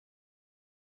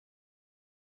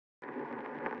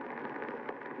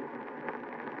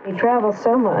He travels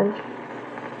so much.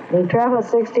 He travels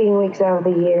 16 weeks out of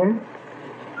the year.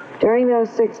 During those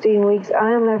 16 weeks,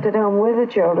 I am left at home with the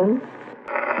children.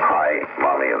 Hi,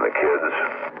 Mommy and the kids.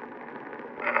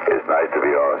 It's nice to be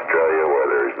in Australia where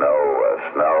there's no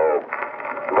snow,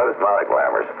 but it's not a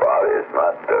glamorous spot. It's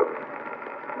not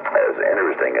as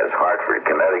interesting as Hartford,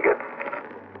 Connecticut.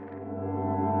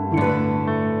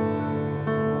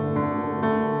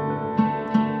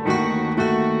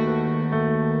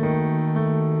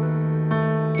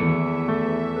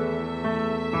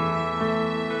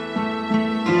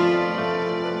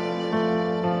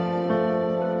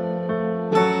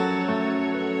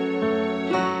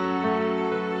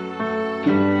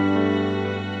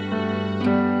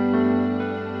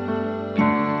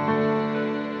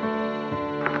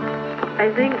 I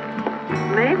think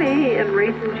maybe in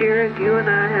recent years you and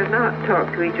I have not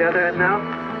talked to each other enough.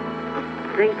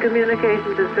 I think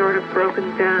communications have sort of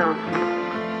broken down.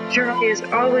 Charlie is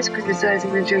always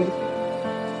criticizing the children.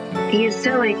 He is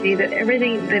telling me that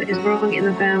everything that is wrong in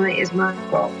the family is my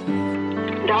fault.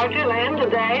 Dr. Lamb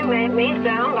today made me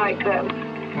sound like the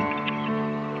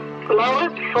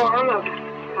lowest form of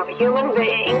human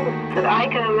being that I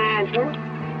can imagine.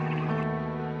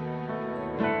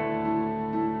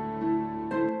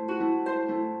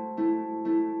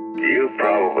 You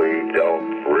probably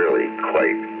don't really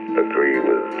quite agree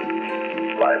with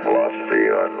my philosophy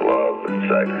on love and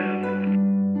sex.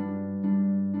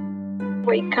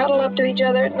 We cuddle up to each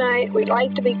other at night. We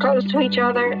like to be close to each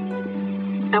other.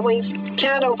 And we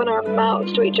can't open our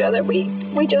mouths to each other. We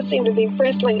just seem to be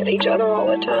bristling at each other all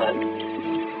the time.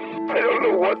 I don't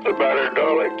know what's the matter,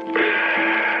 darling.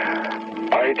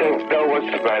 I don't know what's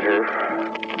the matter.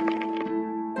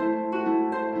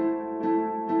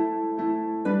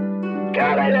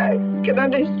 God, I can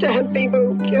understand people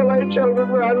who kill our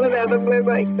children rather than have them live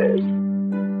like this.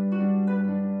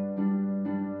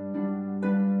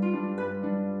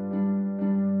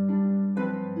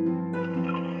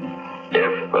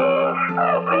 If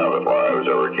our private lives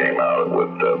ever came out,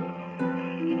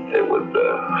 it would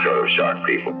sort of shock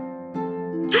people.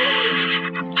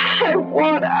 I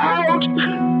want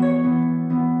out.